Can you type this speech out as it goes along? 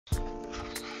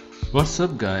What's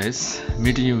up guys,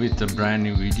 meeting you with a brand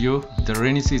new video. The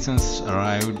rainy season's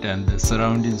arrived and the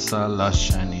surroundings are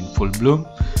lush and in full bloom.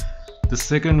 The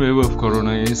second wave of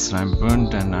corona is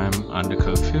rampant and I'm under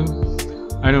curfew.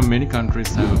 I know many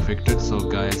countries have affected, so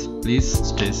guys, please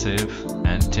stay safe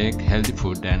and take healthy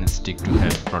food and stick to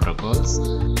health protocols.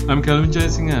 I'm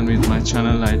Termytoces, and with my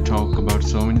channel I talk about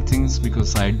so many things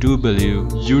because I do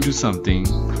believe you do something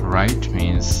right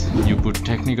means you put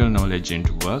technical knowledge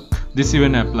into work. This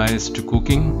even applies to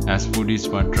cooking, as food is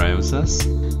what drives us.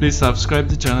 Please subscribe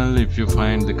the channel if you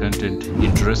find the content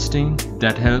interesting.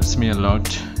 That helps me a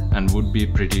lot and would be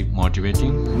pretty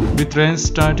motivating. With rain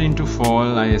starting to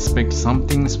fall, I expect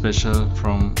something special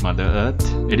from Mother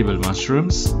Earth, edible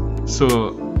mushrooms.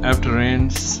 So after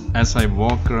rains, as I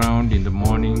walk around in the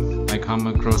morning, I come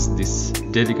across this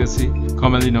delicacy,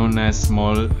 commonly known as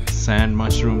small sand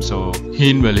mushrooms or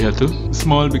heen velihatu.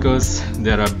 Small because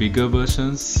there are bigger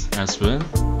versions as well.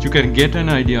 You can get an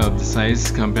idea of the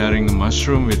size comparing a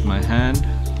mushroom with my hand.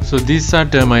 So these are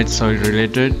termite soil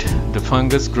related, the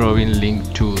fungus growing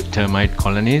linked to termite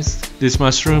colonies. These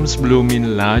mushrooms bloom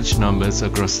in large numbers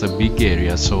across the big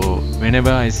area, so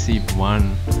whenever I see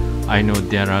one, I know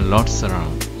there are lots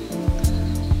around.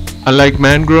 Unlike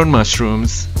man-grown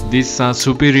mushrooms, these are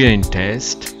superior in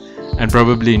taste and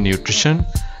probably in nutrition,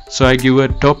 so I give a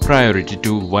top priority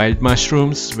to wild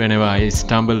mushrooms whenever I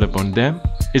stumble upon them.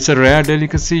 It's a rare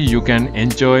delicacy you can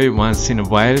enjoy once in a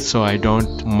while, so I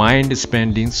don't mind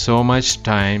spending so much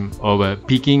time over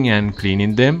picking and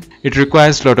cleaning them. It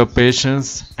requires a lot of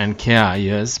patience and care,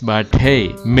 yes, but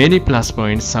hey, many plus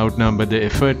points outnumber the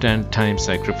effort and time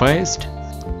sacrificed.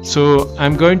 So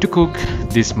I'm going to cook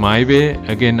this my way.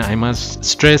 Again, I must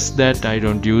stress that I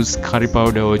don't use curry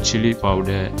powder or chili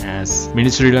powder as many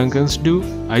Sri Lankans do.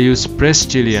 I use pressed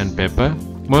chili and pepper.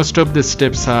 Most of the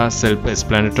steps are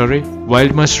self-explanatory.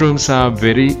 Wild mushrooms are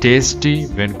very tasty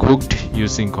when cooked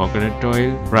using coconut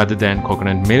oil rather than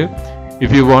coconut milk.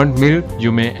 If you want milk,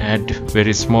 you may add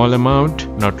very small amount,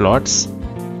 not lots.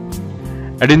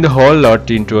 Adding the whole lot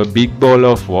into a big bowl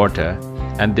of water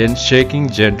and then shaking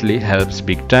gently helps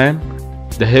big time.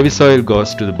 The heavy soil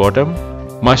goes to the bottom.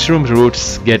 Mushroom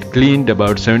roots get cleaned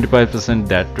about 75%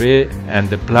 that way, and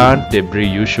the plant debris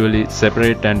usually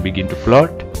separate and begin to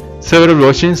float. Several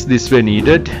washings this way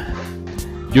needed.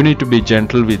 You need to be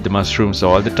gentle with the mushrooms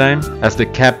all the time, as the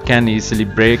cap can easily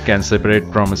break and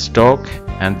separate from a stalk,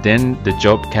 and then the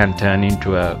job can turn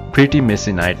into a pretty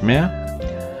messy nightmare.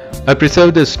 I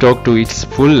preserve the stalk to its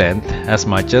full length as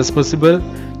much as possible,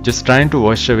 just trying to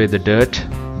wash away the dirt,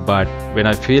 but when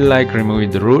I feel like removing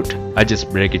the root, I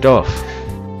just break it off.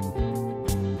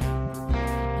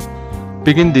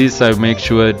 Picking these, I make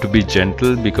sure to be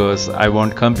gentle because I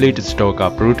want complete stalk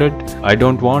uprooted. I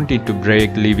don't want it to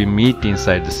break, leaving meat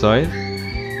inside the soil.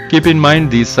 Keep in mind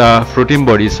these are fruiting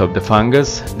bodies of the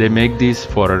fungus. They make these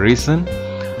for a reason.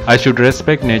 I should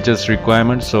respect nature's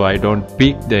requirements, so I don't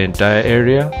pick the entire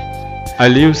area. I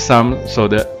leave some so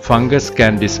the fungus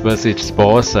can disperse its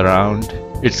spores around.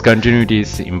 Its continuity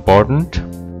is important.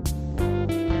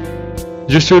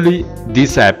 Usually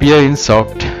these appear in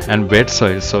soft and wet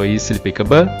soil, so easily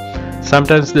pickable.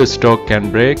 Sometimes the stalk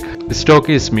can break. The stalk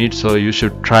is meat, so you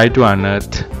should try to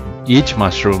unearth each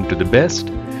mushroom to the best.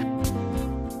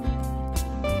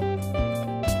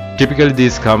 Typically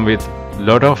these come with a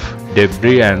lot of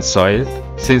debris and soil.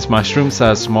 Since mushrooms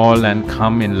are small and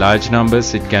come in large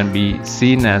numbers, it can be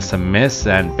seen as a mess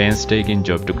and painstaking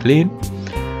job to clean.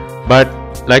 But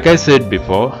like I said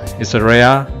before, it's a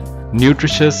rare,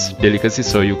 nutritious delicacy,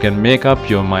 so you can make up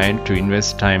your mind to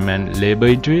invest time and labor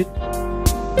into it.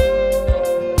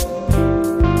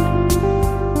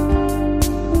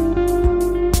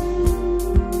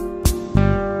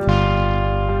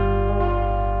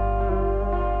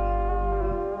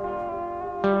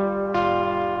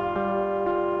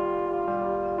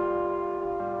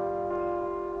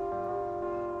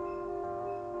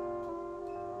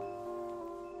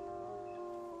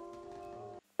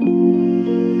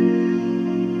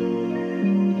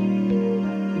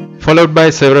 Followed by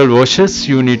several washes.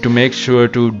 You need to make sure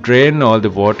to drain all the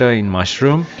water in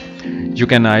mushroom. You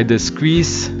can either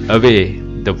squeeze away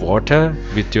the water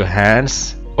with your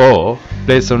hands or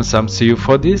place on some sieve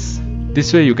for this.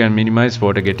 This way you can minimize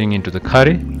water getting into the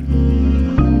curry.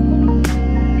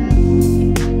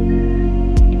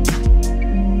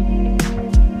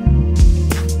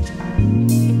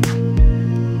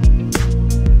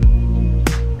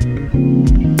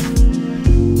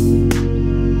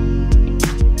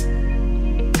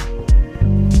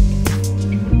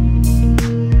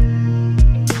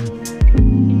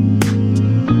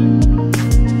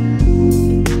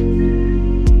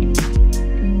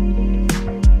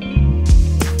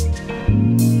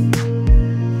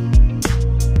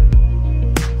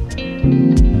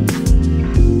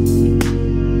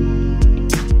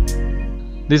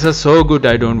 These are so good,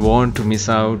 I don't want to miss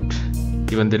out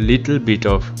even the little bit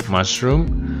of mushroom.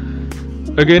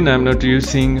 Again, I'm not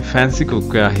using fancy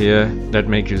cookware here that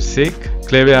make you sick.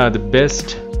 Clayware are the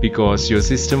best because your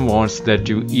system wants that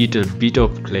you eat a bit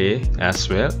of clay as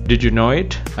well. Did you know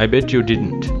it? I bet you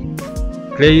didn't.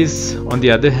 Clay is, on the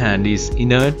other hand, is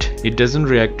inert. It doesn't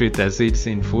react with acids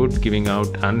in food, giving out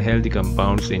unhealthy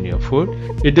compounds in your food.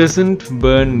 It doesn't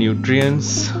burn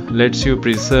nutrients, lets you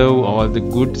preserve all the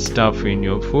good stuff in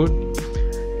your food.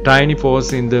 Tiny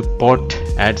pores in the pot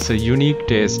adds a unique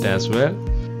taste as well.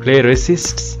 Clay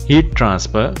resists heat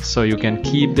transfer, so you can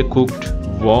keep the cooked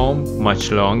warm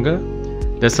much longer.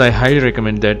 Thus, I highly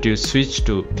recommend that you switch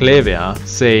to clayware,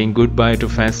 saying goodbye to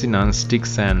fancy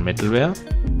non-sticks and metalware.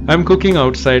 I'm cooking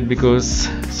outside because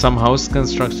some house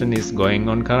construction is going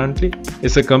on currently.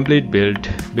 It's a complete build,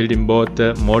 building both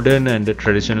the modern and the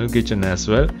traditional kitchen as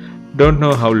well. Don't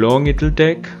know how long it will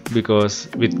take because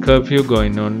with curfew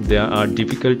going on, there are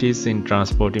difficulties in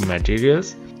transporting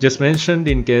materials. Just mentioned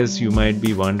in case you might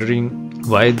be wondering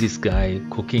why this guy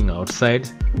cooking outside.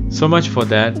 So much for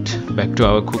that. Back to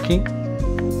our cooking.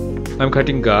 I'm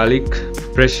cutting garlic,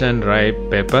 fresh and ripe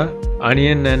pepper,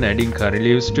 onion and adding curry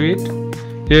leaves to it.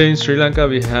 Here in Sri Lanka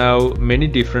we have many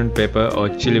different pepper or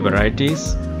chili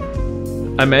varieties.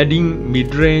 I'm adding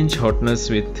mid-range hotness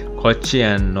with kochi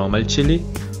and normal chili.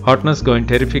 Hotness going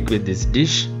terrific with this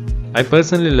dish. I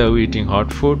personally love eating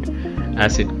hot food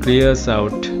as it clears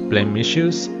out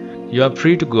blemishes. You are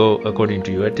free to go according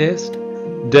to your taste.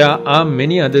 There are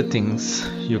many other things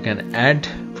you can add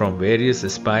from various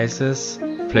spices,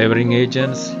 flavoring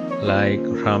agents like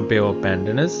rampe or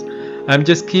pandanus. I'm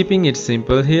just keeping it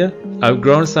simple here. I've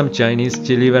grown some Chinese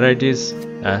chili varieties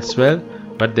as well,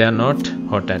 but they are not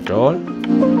hot at all.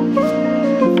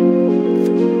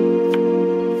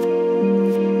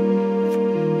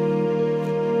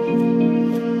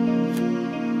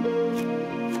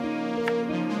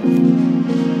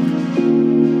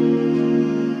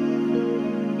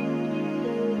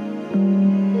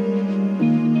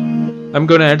 I'm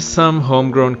gonna add some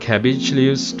homegrown cabbage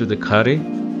leaves to the curry.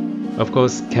 Of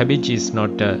course, cabbage is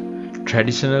not a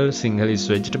traditional single-use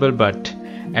vegetable, but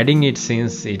adding it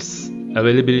since its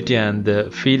availability and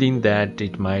the feeling that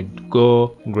it might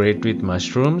go great with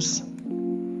mushrooms.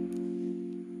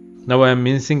 Now I am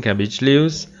mincing cabbage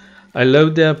leaves. I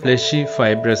love their fleshy,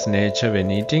 fibrous nature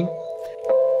when eating.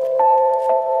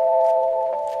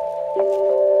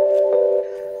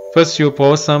 First you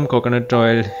pour some coconut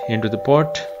oil into the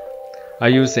pot. I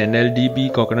use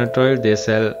NLDB coconut oil they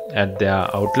sell at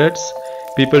their outlets.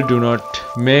 People do not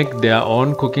make their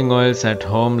own cooking oils at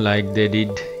home like they did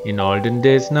in olden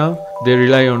days now. They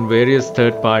rely on various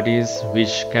third parties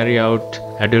which carry out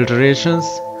adulterations.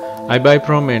 I buy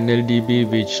from NLDB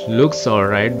which looks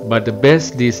alright, but the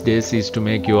best these days is to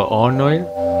make your own oil.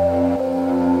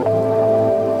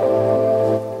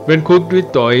 When cooked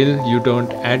with oil, you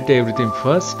don't add everything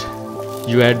first.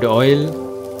 You add oil,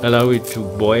 allow it to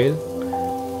boil.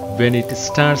 When it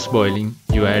starts boiling,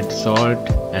 you add salt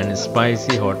and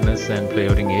spicy hotness and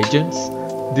flavoring agents.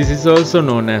 This is also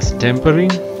known as tempering.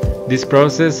 This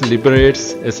process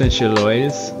liberates essential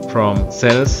oils from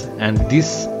cells and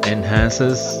this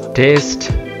enhances taste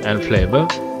and flavor.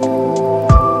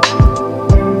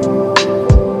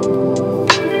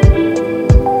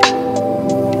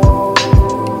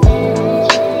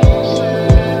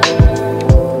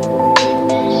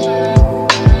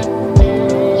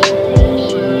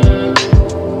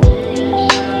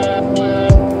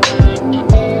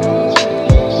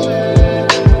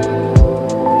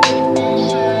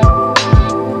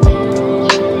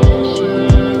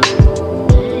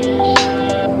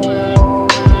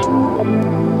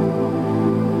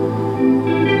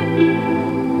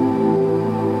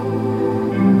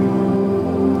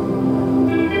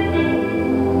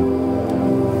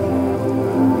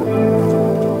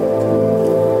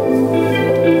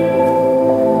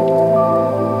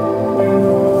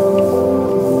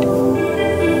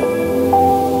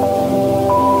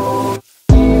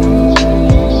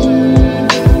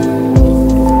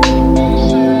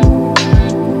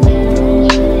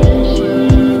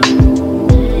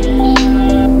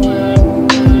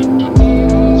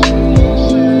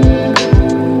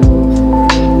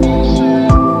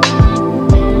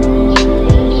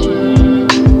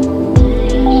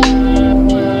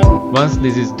 Once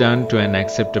this is done to an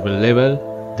acceptable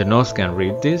level, the nose can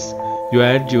read this. You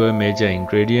add your major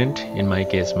ingredient, in my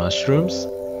case mushrooms.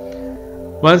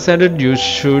 Once added, you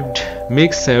should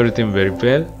mix everything very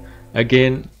well.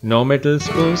 Again, no metal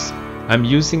spoons. I'm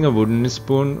using a wooden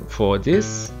spoon for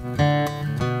this.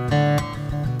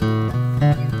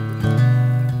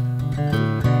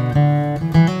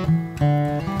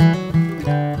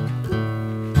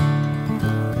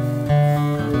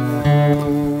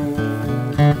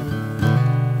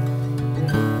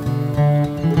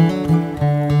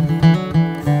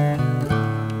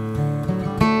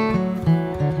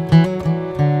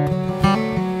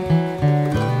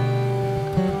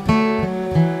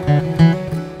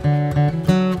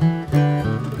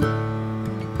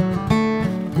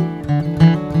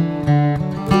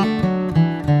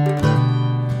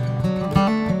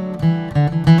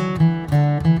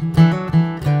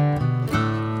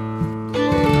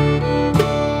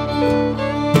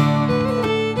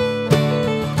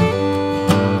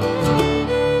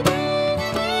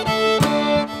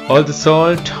 All the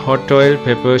salt, hot oil,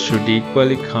 pepper should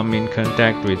equally come in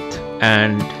contact with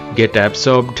and get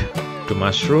absorbed to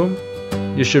mushroom.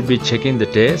 You should be checking the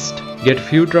taste. Get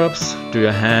few drops to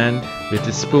your hand with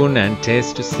a spoon and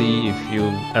taste to see if you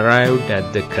arrived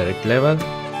at the correct level.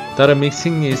 Thorough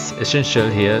mixing is essential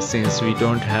here since we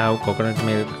don't have coconut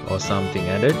milk or something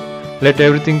added. Let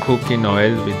everything cook in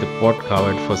oil with the pot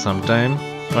covered for some time.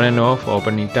 On and off,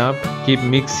 open it up, keep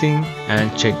mixing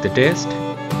and check the taste.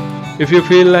 If you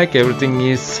feel like everything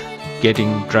is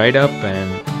getting dried up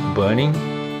and burning,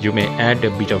 you may add a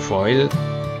bit of oil.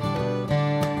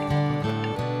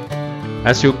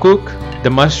 As you cook,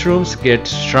 the mushrooms get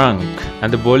shrunk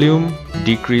and the volume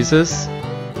decreases.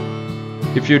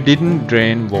 If you didn't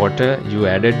drain water you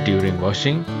added during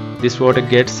washing, this water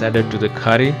gets added to the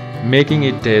curry, making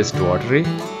it taste watery.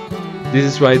 This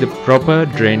is why the proper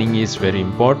draining is very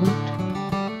important.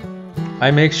 I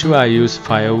make sure I use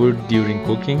firewood during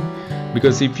cooking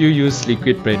because if you use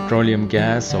liquid petroleum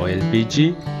gas or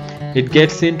LPG, it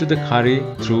gets into the curry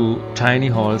through tiny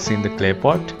holes in the clay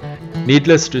pot.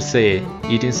 Needless to say,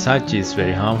 eating such is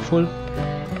very harmful.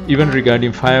 Even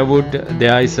regarding firewood,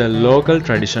 there is a local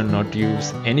tradition not to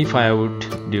use any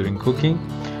firewood during cooking.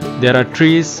 There are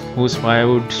trees whose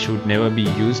firewood should never be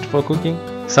used for cooking.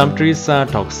 Some trees are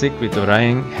toxic with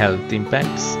varying health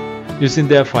impacts. Using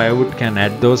their firewood can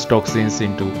add those toxins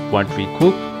into what we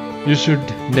cook. You should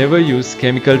never use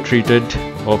chemical treated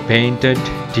or painted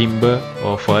timber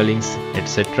or furlings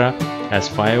etc. as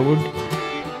firewood.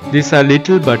 These are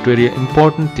little but very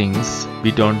important things we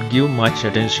don't give much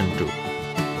attention to.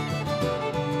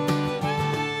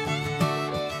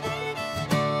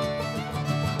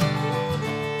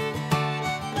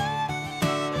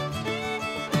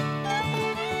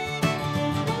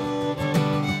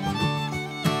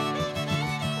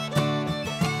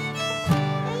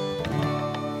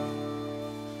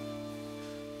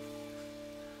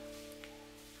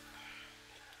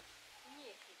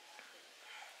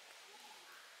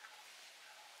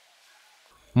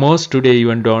 Most today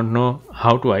even don't know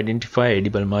how to identify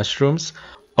edible mushrooms.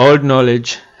 Old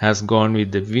knowledge has gone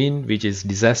with the wind, which is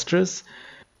disastrous.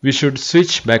 We should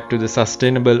switch back to the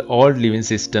sustainable old living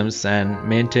systems and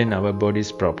maintain our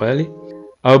bodies properly.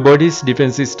 Our body's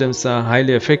defense systems are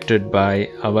highly affected by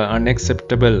our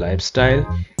unacceptable lifestyle,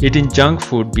 eating junk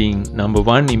food being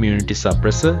 #1 immunity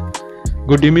suppressor.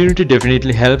 Good immunity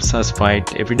definitely helps us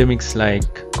fight epidemics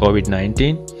like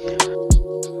COVID-19.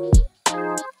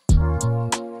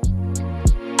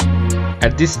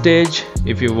 At this stage,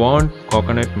 if you want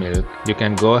coconut milk, you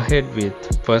can go ahead with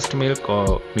first milk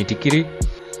or mitikiri.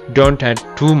 Don't add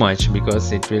too much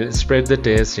because it will spread the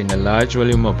taste in a large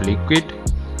volume of liquid.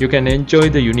 You can enjoy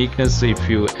the uniqueness if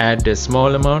you add a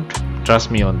small amount,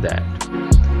 trust me on that.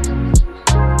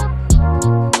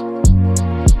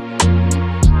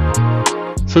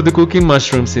 So the cooking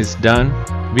mushrooms is done.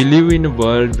 We live in a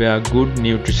world where good,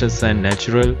 nutritious and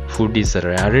natural food is a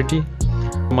rarity.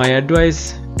 My advice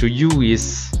to you is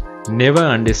never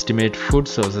underestimate food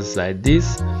sources like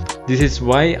this. This is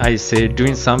why I say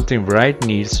doing something right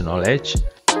needs knowledge.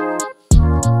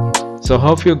 So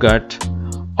hope you got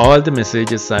all the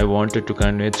messages I wanted to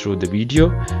convey through the video.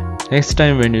 Next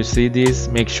time when you see this,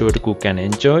 make sure to cook and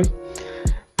enjoy.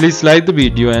 Please like the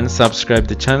video and subscribe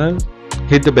the channel.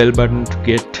 Hit the bell button to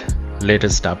get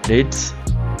latest updates.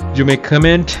 You may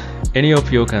comment any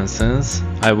of your concerns.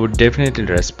 I would definitely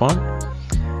respond.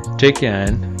 Take care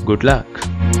and good luck.